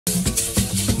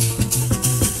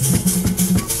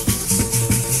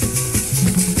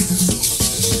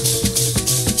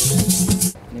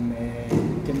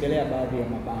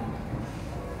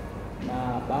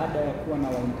baada ya kuwa na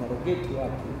wainterrogate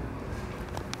watu,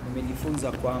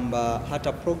 nimejifunza kwamba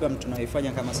hata program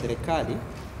tunayoifanya kama serikali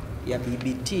ya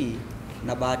BBT,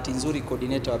 na bahati nzuri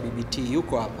coordinator wa BBT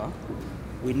yuko hapa,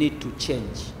 we need to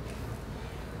change,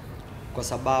 kwa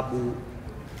sababu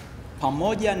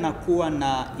pamoja na kuwa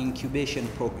na incubation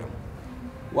program,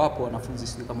 wapo wanafunzi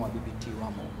sio kama wa BBT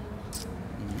wamo,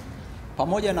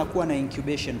 pamoja na kuwa na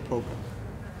incubation program,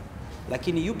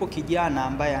 lakini yupo kijana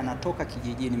ambaye anatoka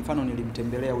kijijini. Mfano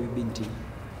nilimtembelea huyu binti,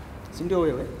 si ndio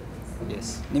wewe?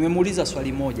 Yes. Nimemuuliza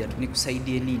swali moja tu,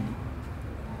 nikusaidie nini?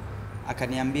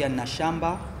 Akaniambia na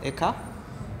shamba eka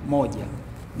moja,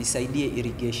 nisaidie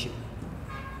irrigation.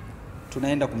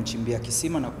 Tunaenda kumchimbia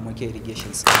kisima na kumwekea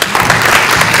irrigation system.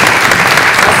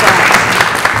 Sasa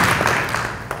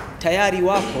tayari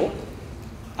wapo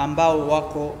ambao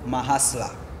wako mahasla,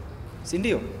 si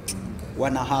ndio?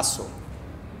 Wana haso.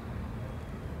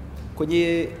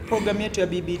 Kwenye program yetu ya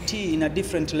BBT ina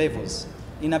different levels.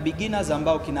 Ina beginners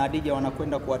ambao kina Adija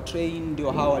wanakwenda kuwa train,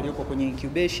 ndio hao walioko kwenye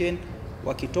incubation.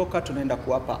 Wakitoka tunaenda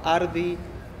kuwapa ardhi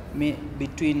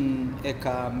between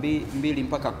eka 2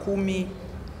 mpaka 10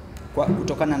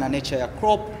 kutokana na nature ya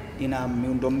crop, ina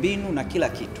miundombinu na kila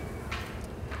kitu.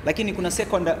 Lakini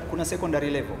kuna secondary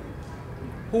level.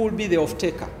 Who will be the off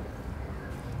taker?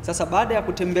 Sasa baada ya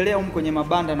kutembelea kwenye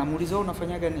mabanda, namuuliza wewe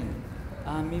unafanyaga nini?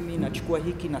 Mimi nachukua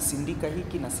hiki na sindika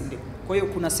hiki na sindika. Kwa hiyo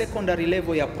kuna secondary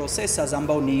level ya processors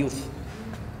ambao ni youth.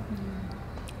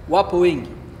 Wapo wengi.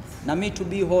 Na me to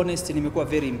be honest, nimekuwa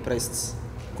very impressed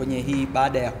kwenye hii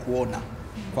baada ya kuona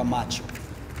kwa macho.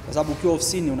 Kwa sababu ukiwa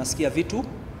ofisini unasikia vitu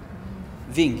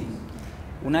vingi.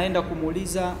 Unaenda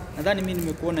kumuuliza, nadhani mimi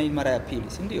nimekuona hii mara ya pili,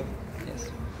 si ndio?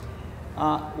 Yes.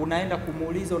 Unaenda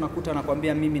kumuuliza, unakuta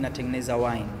anakuambia mimi natengeneza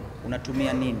wine.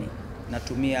 Unatumia nini?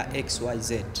 Natumia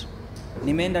XYZ.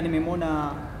 Nimeenda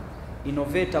nimemwona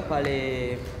innovator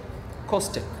pale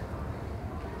Costec.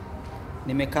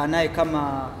 Nimekaa naye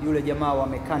kama yule jamaa wa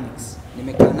mechanics.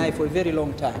 Nimekaa naye for a very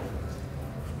long time.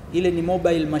 Ile ni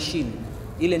mobile machine.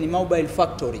 Ile ni mobile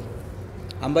factory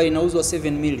ambayo inauzwa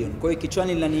 7 million. Kwa hiyo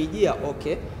kichwani linaniijia,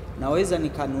 okay, naweza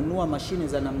nikanunua mashine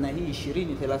za namna hii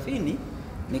 20 30,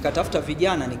 nikatafuta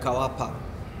vijana nikawapa.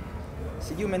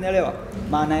 Sijui umenielewa?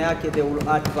 Maana yake they will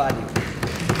add value.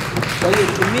 Kwa hiyo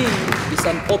to me it's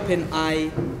an open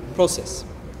eye process.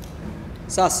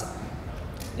 Sasa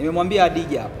nimemwambia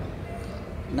Adija hapa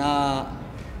na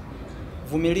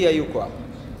Vumilia yuko hapa.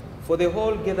 For the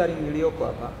whole gathering iliyoko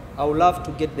hapa, I would love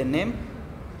to get the name,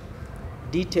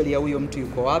 detail ya huyo mtu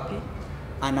yuko wapi,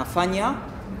 anafanya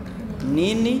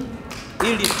nini,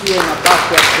 ili tuwe na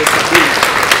backward traceability.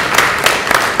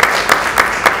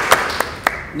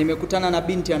 Nimekutana na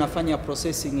binti anafanya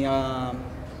processing ya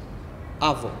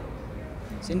avo,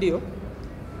 si ndio?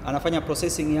 Anafanya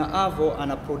processing ya avo,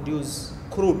 ana produce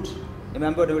crude.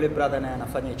 Nimeambiwa na yule brother naye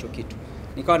anafanya hicho kitu.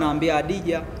 Nikawa naambia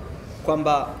Adija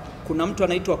kwamba kuna mtu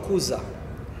anaitwa Kuza,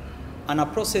 ana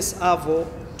process avo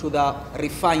to the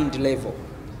refined level.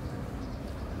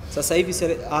 Sasa hivi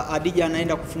Adija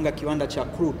anaenda kufunga kiwanda cha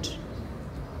crude.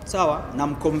 Sawa? Na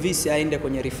mconvince aende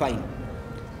kwenye refine.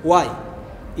 Why?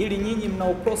 Ili nyinyi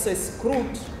mnao process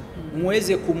crude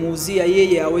muweze kumuuzia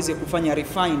yeye aweze kufanya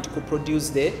refined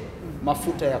kuproduce the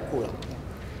mafuta ya kula.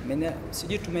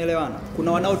 Sijui tumeelewana.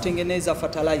 Kuna wanaotengeneza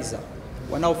fertilizer,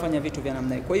 wanaofanya vitu vya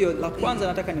namna hiyo. Kwa hiyo la kwanza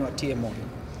nataka niwatie moyo.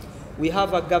 We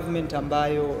have a government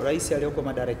ambayo rais aliyoko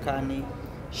madarakani,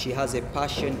 she has a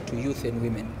passion to youth and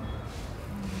women.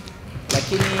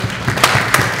 Lakini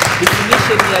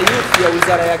definition ya youth ya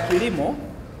Wizara ya Kilimo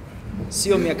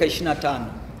sio miaka 25.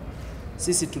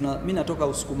 Sisi mimi natoka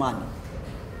Usukumani.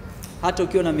 Hata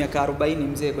ukiwa na miaka 40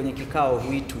 mzee kwenye kikao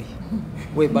huitwi.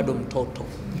 Wewe bado mtoto.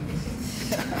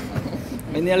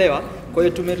 Umenielewa? Kwa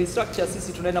hiyo tumerestructure,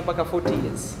 sisi tunaenda mpaka 40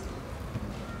 years.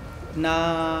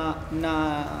 Na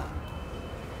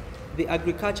the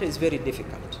agriculture is very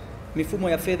difficult. Mifumo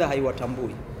ya fedha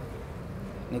haiwatambui.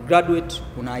 Ni graduate,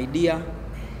 una idea,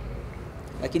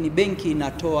 lakini benki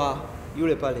inatoa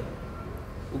yule pale.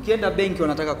 Ukienda benki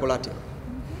wanataka collateral.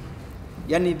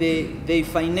 Yani they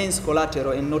finance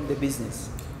collateral and not the business.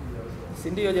 Si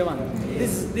ndio jamani?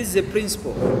 This is a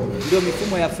principle. Ndio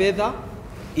mifumo ya fedha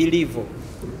ilivyo.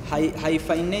 Hai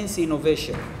finance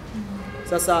innovation.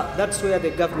 Sasa that's where the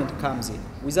government comes in.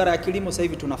 Wizara ya Kilimo sasa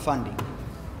hivi tuna funding.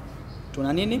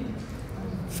 Tuna nini?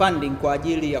 Funding kwa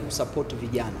ajili ya kusupport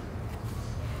vijana.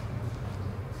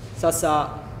 Sasa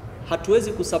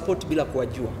hatuwezi kusupport bila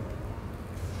kuwajua.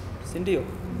 Si ndio?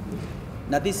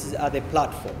 Na this is the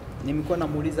platform. Nimekuwa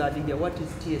namuuliza Adija, what is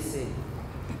TSA?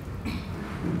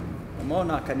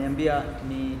 Umeona, akaniambia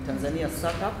ni Tanzania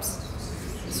Startups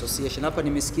Association. Hapa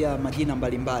nimesikia majina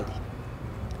mbalimbali.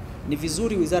 ni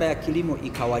vizuri Wizara ya Kilimo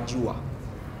ikawajua.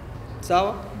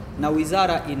 Sawa? Na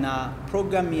wizara ina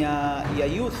program ya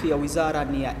youth ya wizara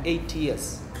ni ya 8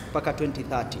 years mpaka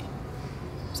 2030.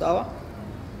 Sawa?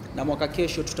 Na mwaka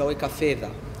kesho tutaweka fedha.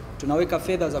 Tunaweka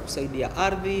fedha za kusaidia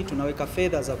ardhi, tunaweka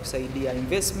fedha za kusaidia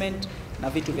investment na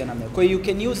vitu vya namna. Kwa hiyo you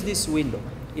can use this window.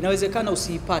 Inawezekana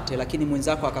usiipate lakini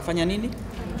mwenzako akafanya nini?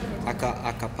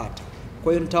 Akapata.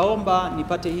 Kwa hiyo nitaomba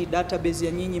nipate hii database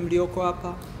ya nyinyi mlioko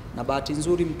hapa, na bahati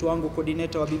nzuri mtu wangu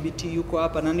coordinator wa BBT yuko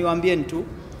hapa, na niwaambieni tu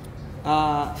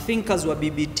thinkers wa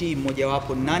BBT mmoja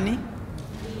wapo nani?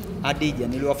 Adija,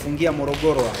 niliwafungia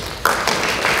Morogoro hapa.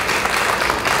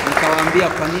 Nikawaambia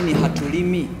kwa nini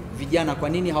hatulimi? Vijana kwa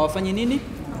nini hawafanyi nini?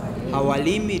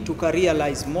 Hawalimi. Tuka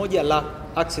realize moja, la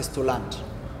access to land.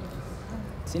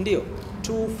 Si ndio?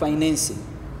 2, financing.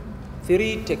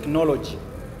 3, technology.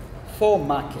 4,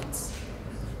 markets.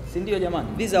 Si ndio jamani?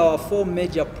 These are our 4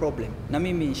 major problem. Na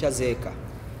mimi nishazeeka.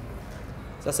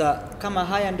 Sasa kama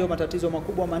haya ndio matatizo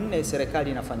makubwa manne,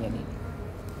 serikali inafanya nini?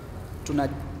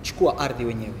 Tunachukua ardhi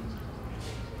wenyewe.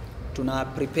 Tuna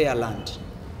prepare land.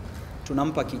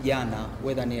 Tunampa kijana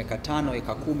whether ni eka 5,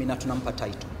 eka 10, na tunampa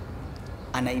title.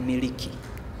 Anaimiliki.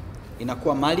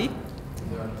 Inakuwa mali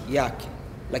yake.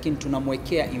 Lakini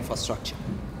tunamwekea infrastructure.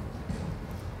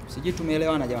 Sijui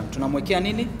tumeelewana jamani? Tunamwekea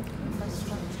nini?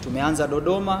 Tumeanza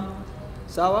Dodoma,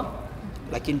 sawa?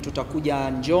 Lakini tutakuja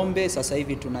Njombe. Sasa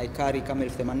hivi tuna ekari kama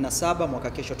 87, mwaka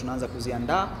kesho tunaanza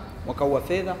kuziandaa, mwaka huu wa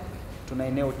fedha. Tuna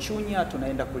eneo Chunya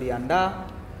tunaenda kuliandaa.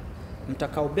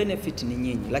 Mtakao benefit ni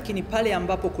nyinyi. Lakini pale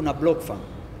ambapo kuna block farm,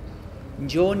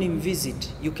 njooni mvisit,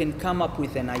 you can come up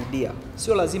with an idea.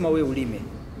 Sio lazima we ulime.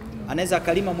 Anaweza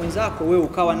akalima mwenzako, we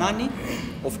ukawa nani?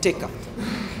 Off taker.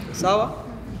 Sawa?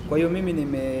 Kwa hiyo mimi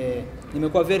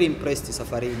nimekuwa very impressed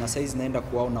safari hii, na saizi naenda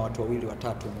kuwaona watu 2 3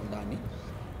 huko ndani.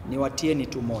 Niwatieni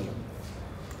tu moyo.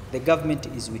 The government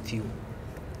is with you.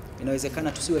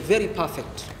 Inawezekana tusiwe very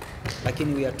perfect,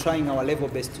 lakini we are trying our level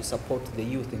best to support the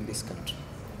youth in this country.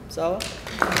 Sawa?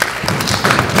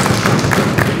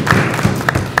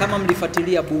 Kama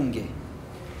mlifuatilia bunge,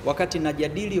 wakati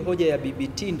najadili hoja ya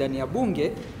BBT ndani ya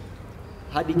bunge,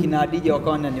 hadi kina Adija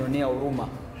wakawa wananionea huruma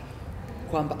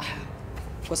kwamba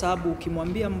kwa sababu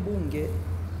ukimwambia mbunge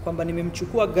kwamba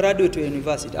nimemchukua graduate wa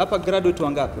university, hapa graduate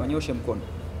wangapi? Wanyoshe mkono.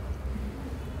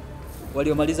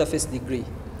 Waliomaliza first degree.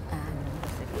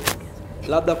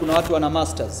 Labda kuna watu wana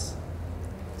masters.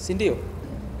 Si ndio?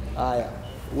 Haya,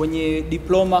 wenye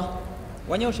diploma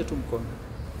wanyoshe tu mkono.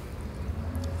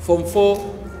 Form 4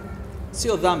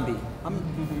 sio dhambi.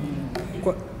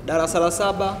 Darasa la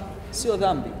 7 sio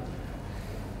dhambi.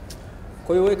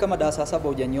 Kwa hiyo wewe kama darasa 7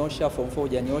 hujanyosha, form 4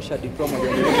 hujanyosha, diploma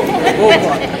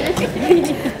hujanyosha.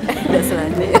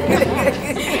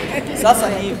 Sasa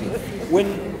hivi when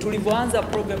tulivyoanza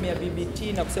program ya BBT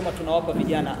na kusema tunawapa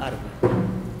vijana ardhi,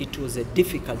 it was a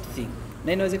difficult thing.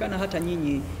 Na inawezekana hata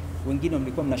nyinyi wengine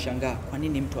mlikuwa mnashangaa kwa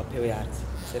nini mtu apewe ardhi?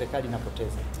 Serikali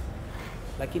inapoteza.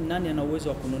 Lakini nani ana uwezo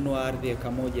wa kununua ardhi eka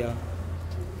 1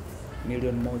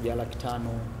 milioni 1.5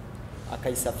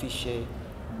 akaisafishe?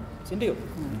 Si ndio?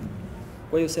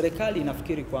 Kwa hiyo serikali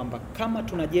inafikiri kwamba kama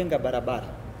tunajenga barabara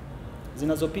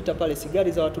zinazopita pale si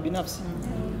gari za watu binafsi,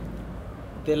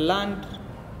 the land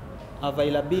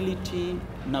availability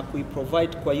na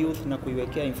kuiprovide kwa youth na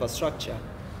kuiwekea infrastructure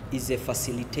is a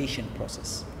facilitation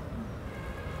process.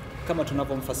 Kama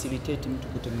tunavyomfacilitate mtu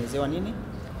kutengenezewa nini?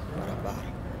 Barabara.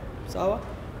 Sawa?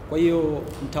 Kwa hiyo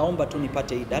nitaomba tu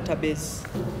nipate hii database,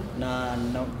 na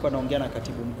kwa naongea na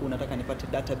katibu mkuu, nataka nipate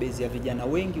database ya vijana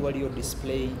wengi walio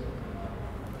display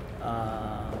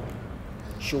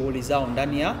shughuli zao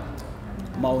ndani ya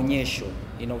maonyesho,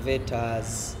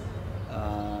 innovators.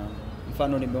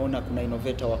 Mfano nimeona kuna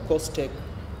innovator wa Costec,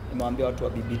 nimewaambia watu wa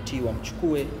BBT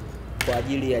wamchukue kwa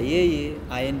ajili ya yeye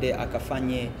aende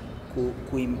akafanye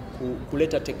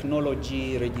kuleta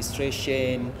technology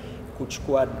registration,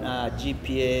 kuchukua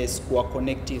GPS, kuwa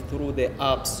connect through the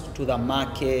apps to the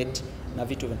market na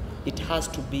vitu. It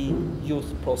has to be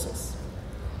youth process,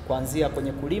 kuanzia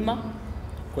kwenye kulima,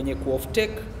 kwenye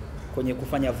ku-off-take, kwenye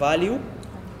kufanya value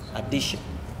addition.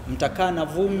 Mtakaa na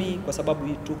Vumi kwa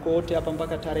sababu tuko wote hapa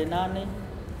mpaka tarehe 8,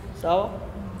 sawa?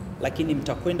 Lakini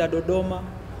mtakwenda Dodoma,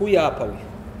 huyu hapa huyu.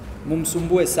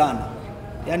 Mumsumbue sana.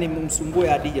 Yaani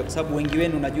mumsumbue Adija kwa sababu wengi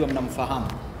wenu najua mnamfahamu.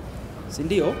 Si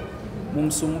ndio?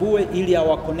 Mumsumbue ili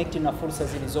awa connect na fursa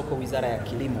zilizoko Wizara ya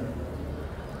Kilimo.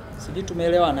 Sisi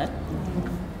tumeelewana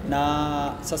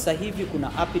Na sasa hivi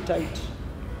kuna appetite,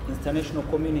 international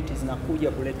communities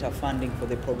nakuja kuleta funding for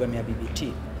the program ya BBT.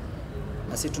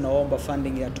 Na sisi tunaomba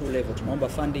funding ya 2 level. Tunaomba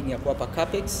funding ya kuwapa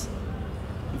capex.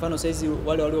 Mfano saizi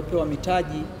wale waliopewa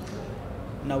mitaji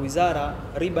na wizara,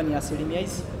 riba ni 10%.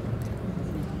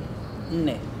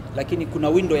 4, lakini kuna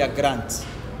window ya grant.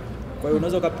 Kwa hiyo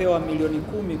unaweza ukapewa milioni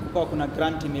 10 kukawa kuna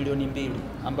grant milioni 2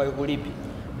 ambayo hulipi.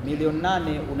 Milioni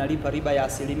 8 unalipa riba ya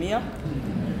 4%.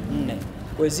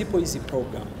 Kwa hiyo zipo hizi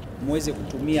program muweze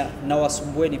kutumia, na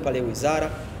wasumbueni pale wizara.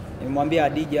 Nimemwambia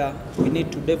Adija, we need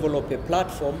to develop a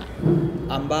platform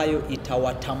ambayo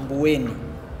itawatambueni.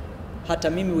 Hata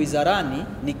mimi wizarani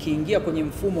nikiingia kwenye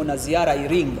mfumo na ziara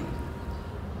Iringa,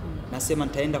 nasema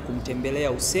nitaenda kumtembelea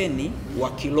Hussein wa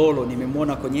Kilolo,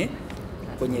 nimemwona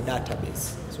kwenye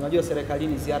database. Unajua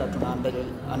serikalini ziara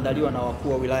tunaandaliwa na wakuu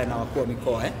wa wilaya na wakuu wa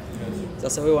mikoa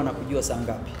Sasa wewe wanakujua saa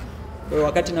ngapi? Kwa hiyo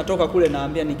wakati natoka kule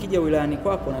naambia nikija wilayani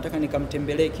kwako nataka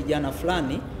nikamtembelee kijana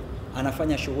fulani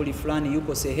anafanya shughuli fulani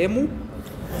yuko sehemu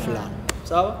fulani.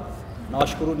 Sawa?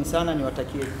 Nawashukuruni sana,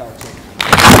 niwatakie kikao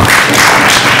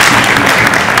chema.